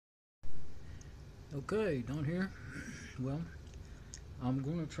Okay, down here. Well, I'm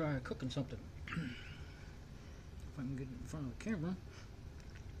going to try cooking something. If I can get in front of the camera.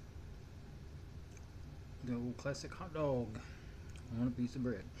 The old classic hot dog on a piece of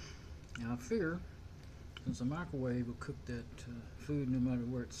bread. Now I figure, since the microwave will cook that food no matter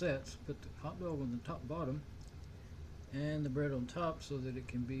where it sets, put the hot dog on the top bottom and the bread on top so that it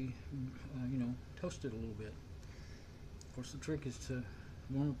can be, toasted a little bit. Of course, the trick is to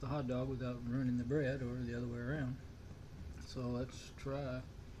warm up the hot dog without ruining the bread or the other way around. So let's try. I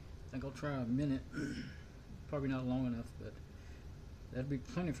think I'll try a minute. Probably not long enough, but that'd be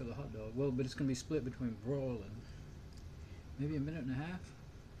plenty for the hot dog. Well, but it's going to be split between broil and maybe a minute and a half.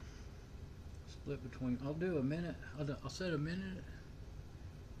 Split between. I'll do a minute. I'll set a minute.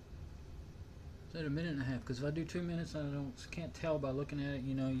 Set a minute and a half, because if I do 2 minutes, can't tell by looking at it.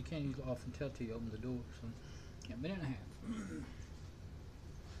 You know, you can't often tell till you open the door. So, yeah, a minute and a half.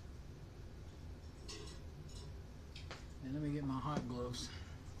 And let me get my hot gloves.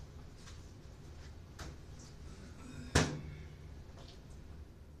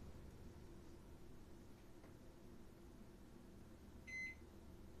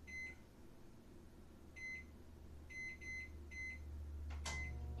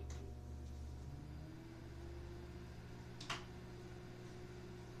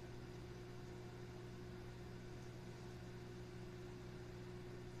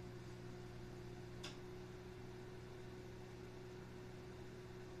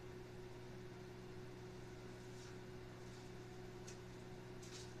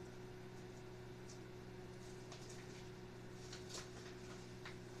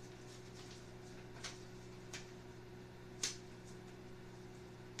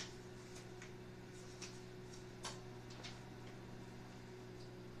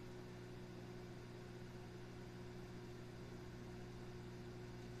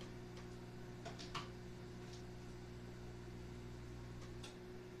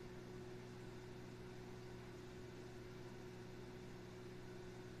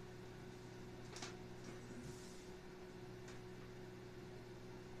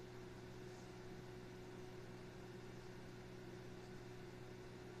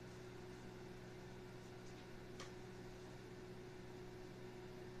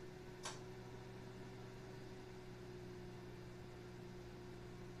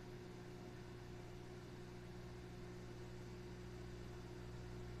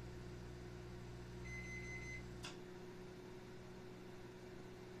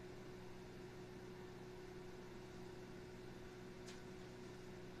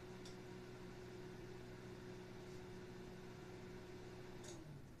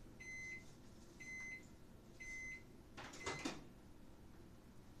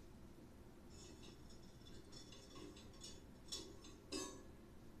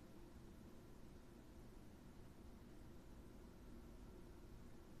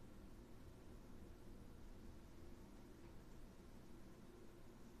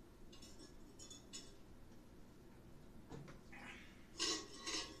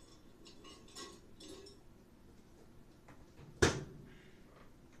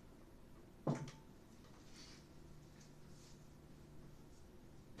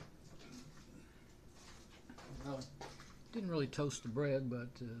 Well, didn't really toast the bread,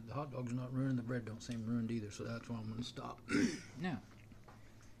 but the hot dog's not ruined. The bread don't seem ruined either, so that's why I'm going to stop. Now,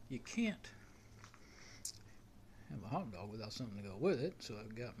 you can't have a hot dog without something to go with it, so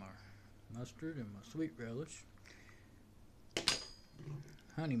I've got my mustard and my sweet relish,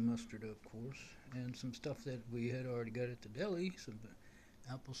 honey mustard, of course, and some stuff that we had already got at the deli, some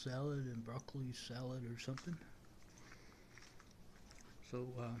apple salad and broccoli salad or something. So,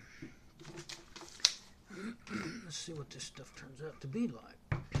 let's see what this stuff turns out to be like.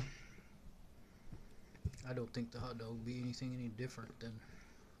 I don't think the hot dog will be anything any different than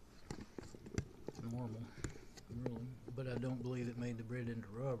normal, really. But I don't believe it made the bread into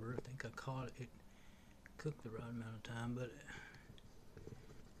rubber. I think I caught it cooked the right amount of time. But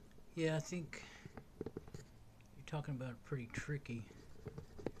yeah, I think you're talking about a pretty tricky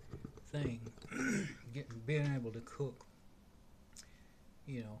thing, being able to cook,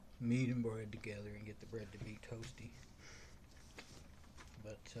 meat and bread together and get the bread to be toasty.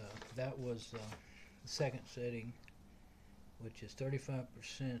 But that was the second setting, which is 35%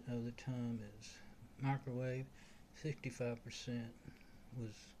 of the time is microwave, 65%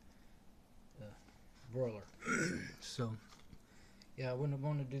 was broiler. So yeah, I wouldn't have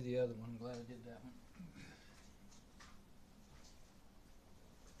wanted to do the other one. I'm glad I did that one.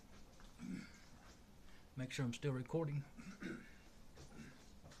 Make sure I'm still recording.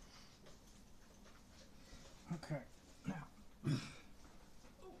 Okay, now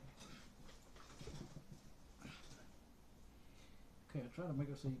try to make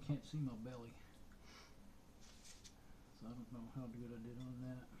it so you can't see my belly. So I don't know how good I did on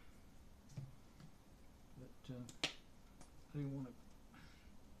that. But I didn't want to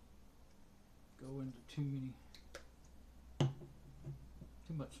go into too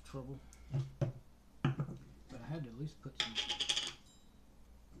much trouble. But I had to at least put some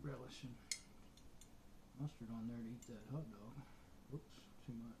relish and mustard on there to eat that hot dog. Oops,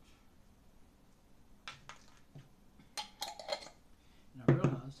 too much. And I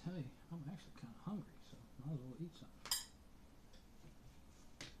realized, hey, I'm actually kind of hungry, so might as well eat something.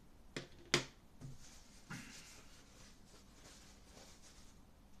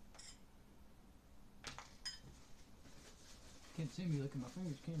 Can't see me licking my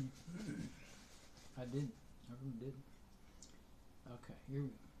fingers, can you? I didn't. I really didn't. Okay, here we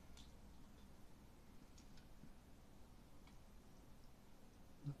go.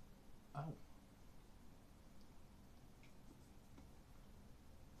 Ow.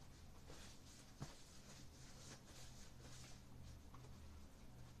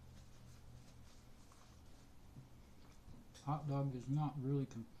 Hot dog is not really,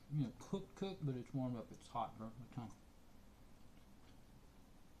 cooked, but it's warmed up. It's hot right on my tongue.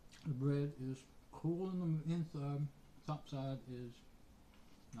 The bread is cool in the inside. Top side is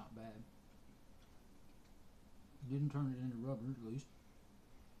not bad. Didn't turn it into rubber, at least.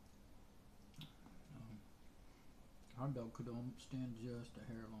 Hot dog could almost stand just a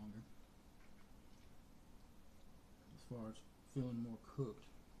hair longer as far as feeling more cooked.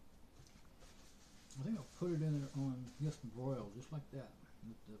 I think I'll put it in there on just broil, just like that,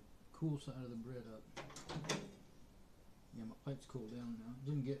 with the cool side of the bread up. Yeah, my plate's cooled down now.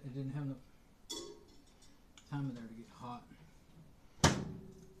 It didn't have enough time in there to get hot.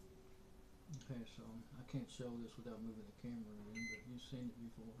 Okay, so I can't show this without moving the camera in, but you've seen it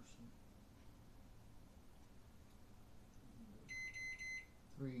before, so.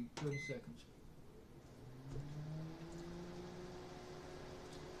 30 seconds.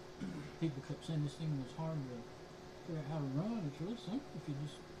 People kept saying this thing was hard to figure out how to run. It's really simple. If you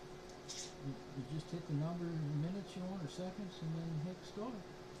just hit the number of minutes you want or seconds and then hit start.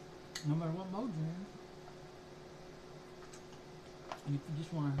 No matter what mode you're in. And if you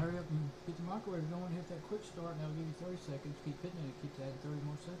just want to hurry up and get the microwave going, hit that quick start and that'll give you 30 seconds. Keep hitting it, it keeps adding 30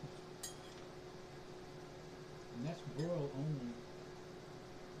 more seconds. And that's broil only.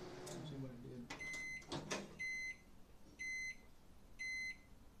 Let's see what it did.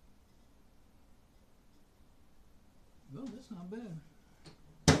 Well, that's not bad.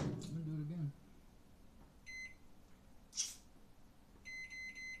 I'm gonna do it again.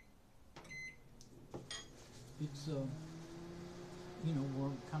 It's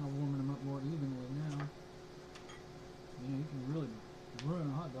kind of warming them up more evenly now. You can really ruin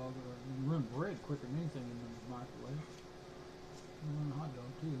a hot dog, or you can ruin bread quicker than anything in the microwave. You can ruin a hot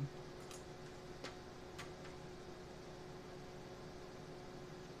dog too.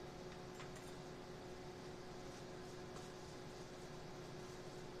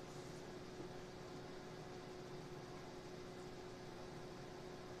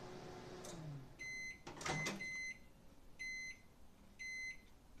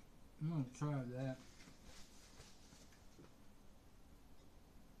 I'm going to try that.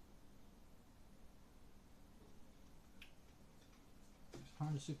 Just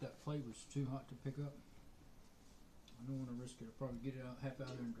trying to see if that flavor's too hot to pick up. I don't want to risk it. I'll probably get it out half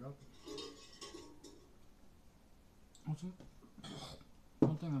out there and drop it.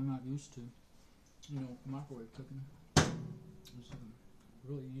 One thing I'm not used to, microwave cooking, is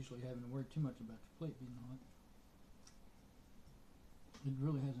really usually having to worry too much about your plate being hot. It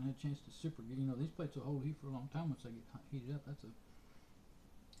really hasn't had a chance to super. These plates will hold heat for a long time once they get heated up. That's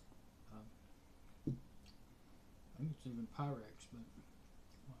I think it's even Pyrex, but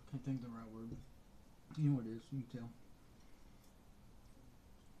I can't think of the right word. You know what it is, you can tell.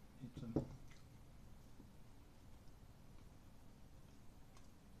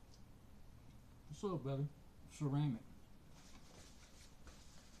 It's a little better. Ceramic.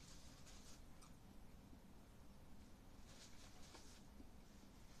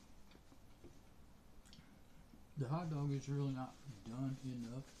 The hot dog is really not done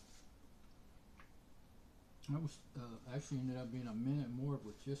enough. That was actually ended up being a minute more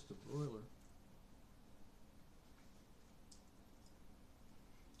with just the broiler.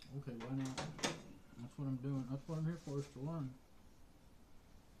 Okay, why not? That's what I'm doing. That's what I'm here for, is to learn.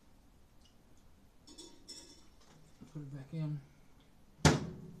 Put it back in. Let's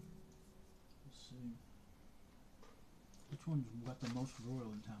see. Which one's got the most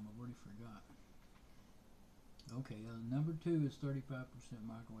broiling time? I've already forgot. Okay, number 2 is 35%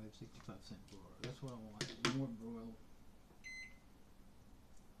 microwave, 65% broiler. That's what I want. More broil.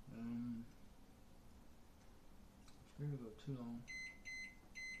 It's gonna go too long.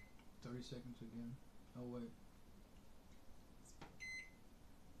 30 seconds again. Oh wait.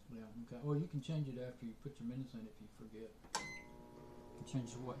 Yeah, okay. Well, you can change it after you put your minutes in if you forget. You can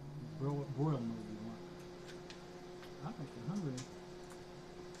change what broil mode you want. I'm actually hungry.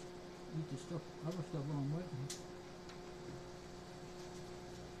 Eat this stuff, other stuff while I'm waiting.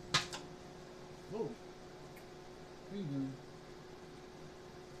 Whoa. What are you doing?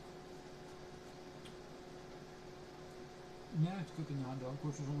 Now it's cooking the hot dog. Of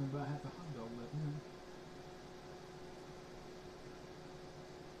course, there's only about half a hot dog left now.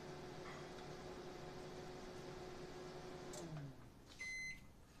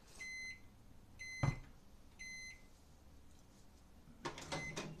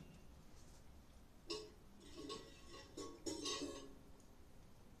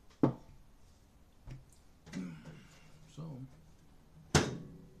 So,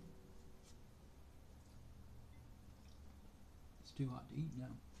 it's too hot to eat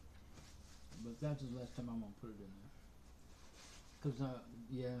now. But that's the last time I'm going to put it in there. Because,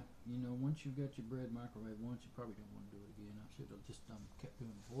 yeah, you know, once you've got your bread microwave once, you probably don't want to do it again. I should have just kept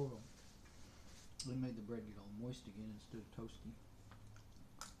doing the boil. It made the bread get all moist again instead of toasty.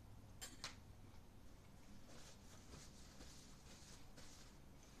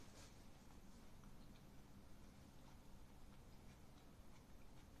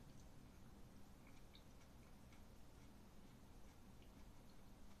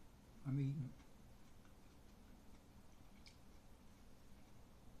 I'm eating.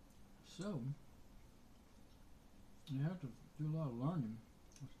 So, you have to do a lot of learning.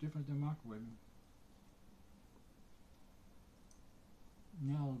 It's different than microwaving.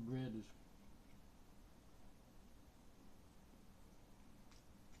 Now the bread is,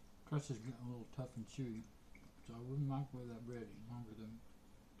 crust is getting a little tough and chewy, so I wouldn't microwave that bread any longer than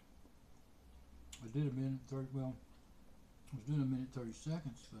I did a minute 30. Well, I was doing a minute 30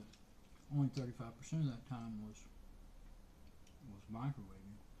 seconds, but only 35% of that time was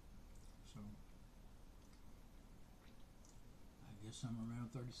microwaving. So I guess I'm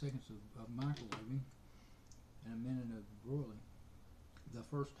around 30 seconds of microwaving and a minute of broiling the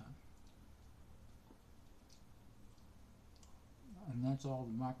first time. And that's all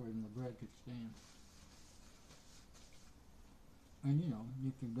the microwaving the bread could stand. And you know,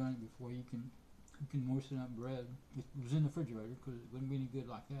 if you've done it before, you can moisten up bread. It was in the refrigerator because it wouldn't be any good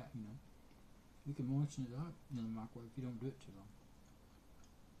like that, you know. You can moisten it up in the microwave if you don't do it too long.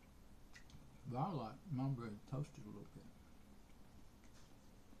 But I like my bread toasted a little bit.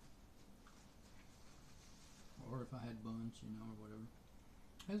 Or if I had buns, you know, or whatever.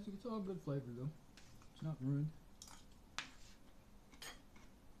 It's all good flavor though. It's not ruined.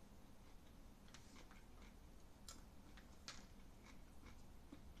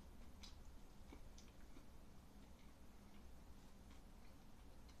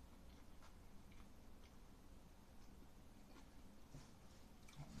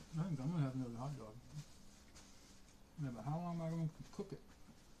 I think I'm gonna have another hot dog. Yeah, but how long am I gonna cook it?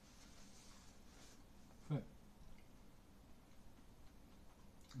 Okay.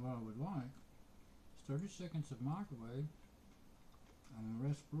 What I would like is 30 seconds of microwave and the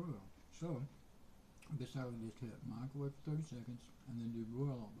rest broil. So I guess I would just hit microwave for 30 seconds and then do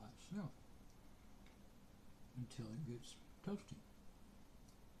broil all by itself until it gets toasty.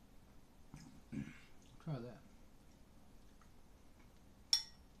 Try that.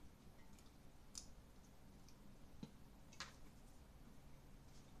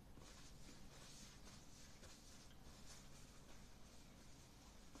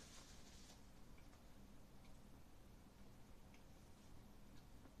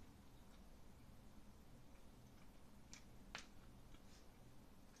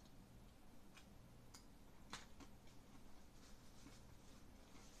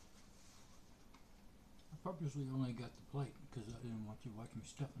 I purposely only got the plate because I didn't want you watching me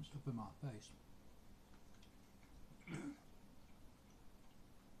stuffing stuff in my face.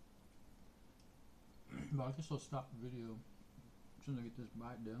 But I guess I'll stop the video as soon as I get this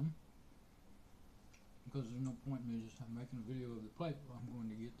bite done, because there's no point in me just making a video of the plate while I'm going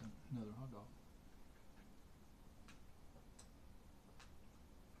to get another hot dog.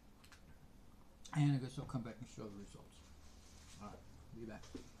 And I guess I'll come back and show the results. Alright, be back.